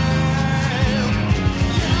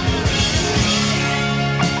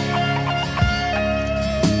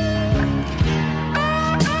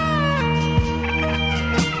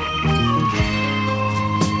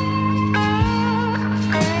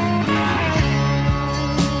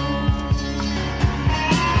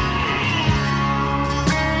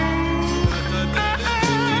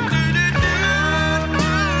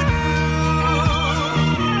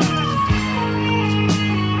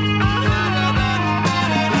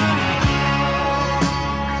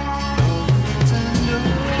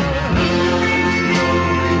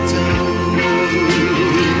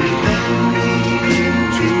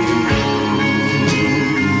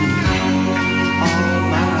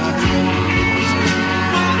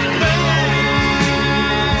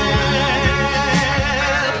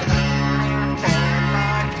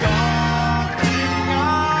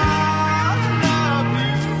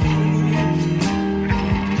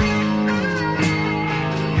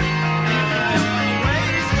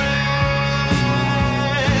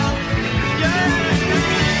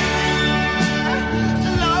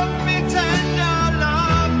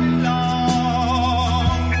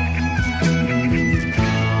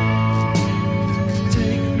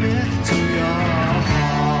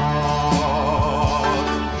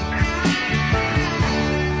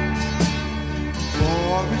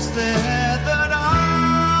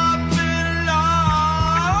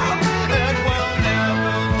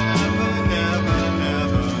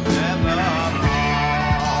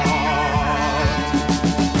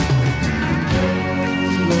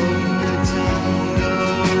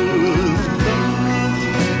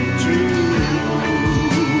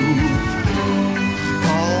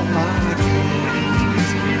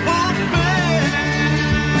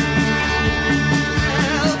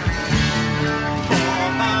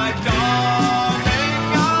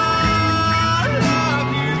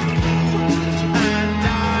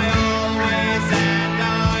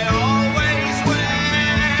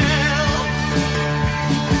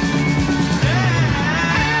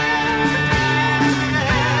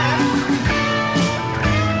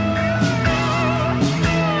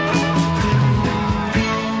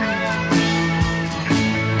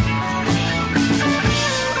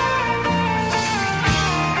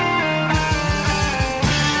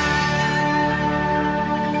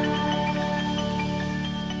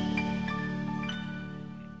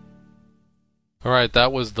Alright,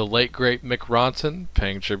 that was the late great Mick Ronson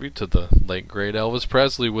paying tribute to the late great Elvis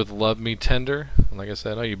Presley with Love Me Tender. And like I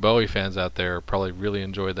said, all you Bowie fans out there probably really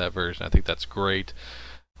enjoyed that version. I think that's great.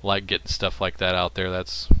 I like getting stuff like that out there.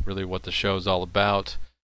 That's really what the show's all about.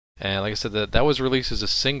 And like I said, that was released as a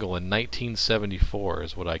single in 1974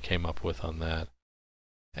 is what I came up with on that.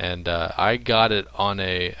 And I got it on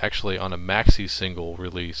a maxi single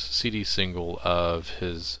release, CD single of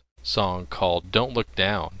his song called "Don't Look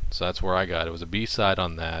Down." So that's where I got it. It was a B-side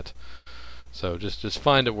on that. So just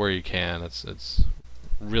find it where you can. It's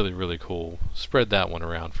really, really cool. Spread that one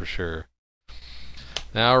around for sure.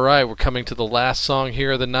 Now, alright, we're coming to the last song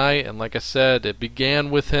here of the night, and like I said, it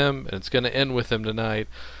began with him, and it's going to end with him tonight.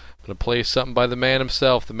 I'm going to play something by the man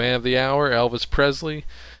himself, the man of the hour, Elvis Presley.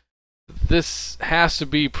 This has to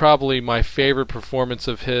be probably my favorite performance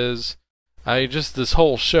of his. This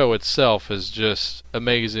whole show itself is just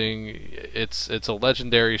amazing. It's a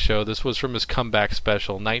legendary show. This was from his comeback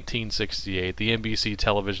special, 1968, the NBC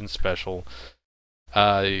television special.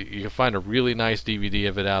 You can find a really nice DVD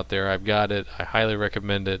of it out there. I've got it. I highly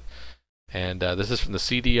recommend it. And this is from the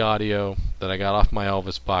CD audio that I got off my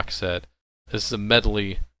Elvis box set. This is a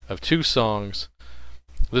medley of 2 songs.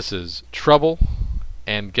 This is Trouble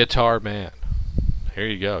and Guitar Man. Here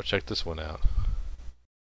you go. Check this one out.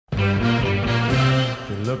 If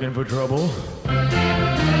you're looking for trouble,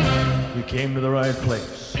 you came to the right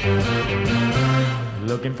place. You're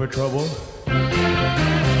looking for trouble,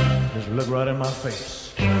 just look right in my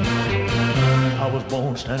face. I was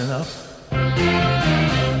born standing up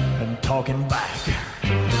and talking back.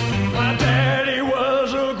 My daddy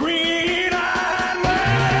was a green-eyed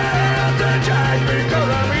man that jacked me 'cause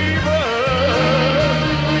I'm evil.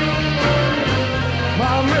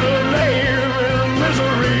 My middle name is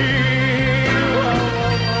Misery.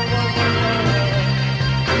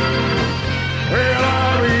 Well,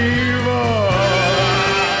 I'm evil.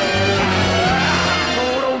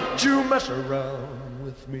 Oh, don't you mess around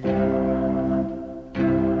with me.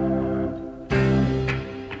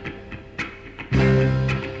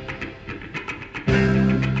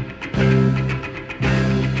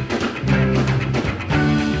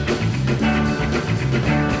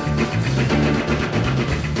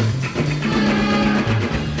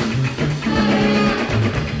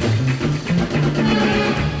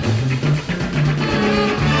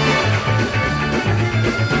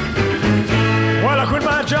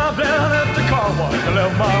 Job down at the car wash. I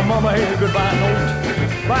left my mama a goodbye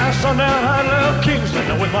note. By sundown I left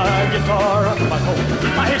Kingston with my guitar under my coat.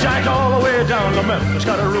 I hitchhiked all the way down to Memphis,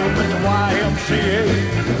 got a room at the YMCA.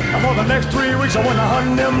 And for the next 3 weeks I went a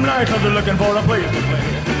hunting them nightclubs looking for a place to play.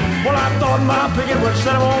 Well, I thought my picket would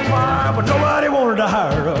set them on fire, but nobody wanted to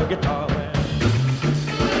hire a guitar man.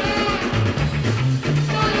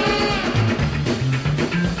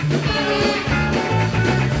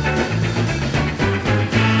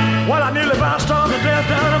 Well, I nearly about starved to death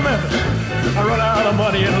down in Memphis. I run out of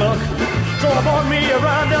money and luck, so I bought me a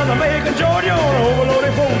ride down to Macon, Georgia on an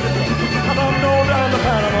overloaded boat. I thumbed on down to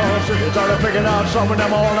Panama City, started picking out some of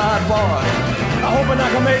them all-night bars. I'm hoping I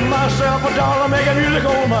can make myself $1 making music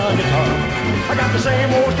on my guitar. I got the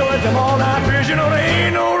same old story, them all-night fears. You know there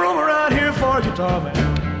ain't no room around here for a guitar man.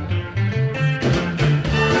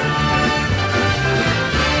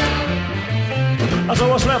 So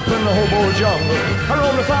I slept in the hobo jungle. I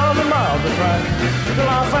roamed 1,000 miles to track till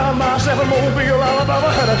I found myself in Mobile, Alabama.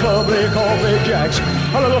 Had a club they called Big Jack's.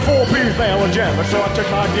 A little 4-piece band was jamming, so I took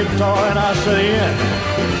my guitar and I set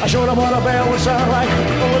in. I showed them what a band would sound like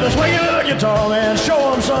with a swinging little guitar man.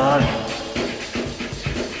 Show them, son.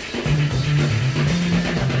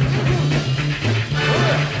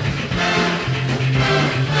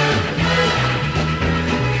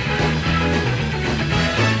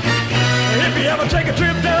 Ever take a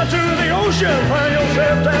trip down to the ocean, find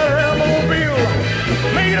yourself down around Mobile.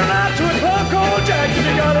 Meet a night to a club called Jack's,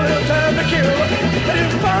 you got a little time to kill. And in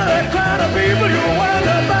spite of that crowd of people, you'll wind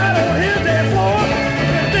up out on his dance floor.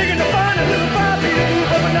 And digging to find a little 5-beat group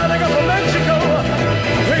up and down they go from Mexico.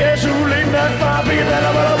 Guess who leading that 5-beat band?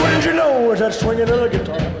 Well, wouldn't you know, it's that swinging little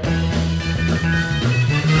guitar.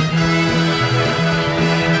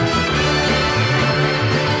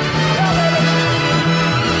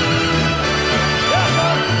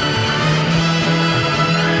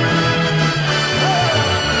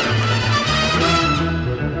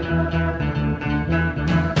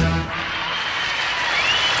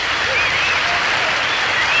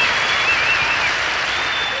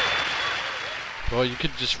 Well, you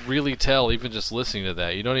could just really tell, even just listening to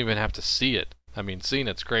that. You don't even have to see it. I mean, seeing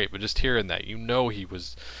it's great, but just hearing that, you know he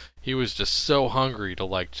was just so hungry to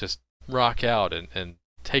like just rock out and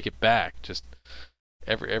take it back. Just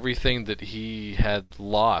everything that he had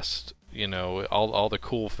lost, you know, all the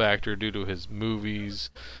cool factor due to his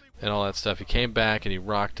movies and all that stuff. He came back and he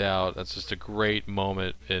rocked out. That's just a great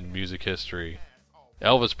moment in music history.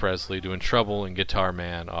 Elvis Presley doing Trouble and Guitar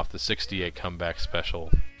Man off the '68 comeback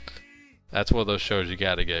special. That's one of those shows you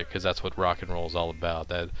gotta get, because that's what rock and roll is all about.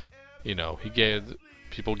 That, you know, he gave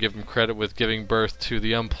people give him credit with giving birth to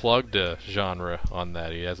the unplugged genre on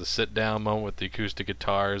that. He has a sit-down moment with the acoustic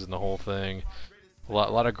guitars and the whole thing. A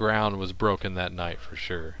lot of ground was broken that night for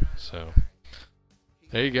sure. So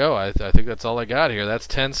there you go. I think that's all I got here. That's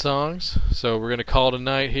 10 songs. So we're gonna call it a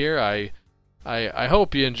night here. I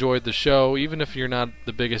hope you enjoyed the show, even if you're not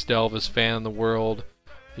the biggest Elvis fan in the world.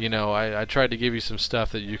 You know, I tried to give you some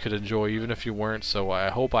stuff that you could enjoy, even if you weren't. So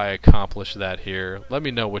I hope I accomplished that here. Let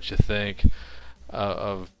me know what you think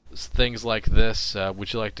of things like this.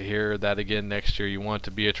 Would you like to hear that again next year? You want it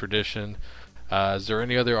to be a tradition? Is there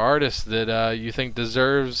any other artist that you think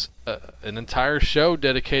deserves an entire show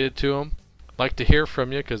dedicated to him? I'd like to hear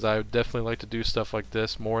from you, because I would definitely like to do stuff like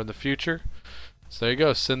this more in the future. So there you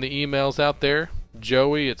go. Send the emails out there.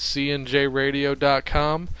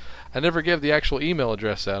 Joey@cnjradio.com. I never give the actual email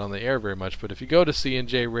address out on the air very much, but if you go to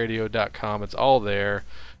cnjradio.com, it's all there.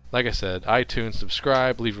 Like I said, iTunes,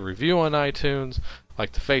 subscribe, leave a review on iTunes,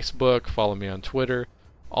 like the Facebook, follow me on Twitter.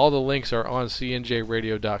 All the links are on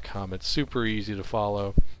cnjradio.com. It's super easy to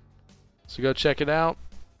follow. So go check it out.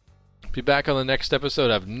 Be back on the next episode.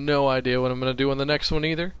 I have no idea what I'm going to do on the next one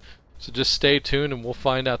either. So just stay tuned and we'll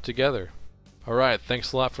find out together. Alright,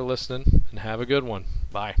 thanks a lot for listening, and have a good one.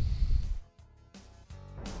 Bye.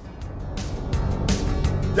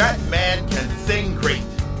 That man can sing great.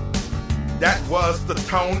 That was the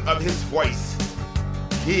tone of his voice.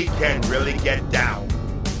 He can really get down.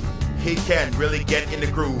 He can really get in the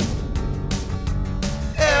groove.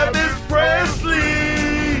 Elvis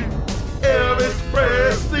Presley! Elvis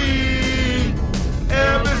Presley!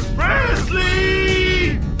 Elvis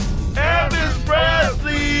Presley! Elvis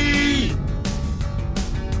Presley!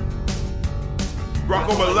 Rock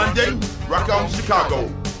over London, rock on Chicago.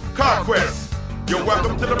 Conquest, you're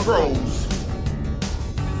welcome to the pros.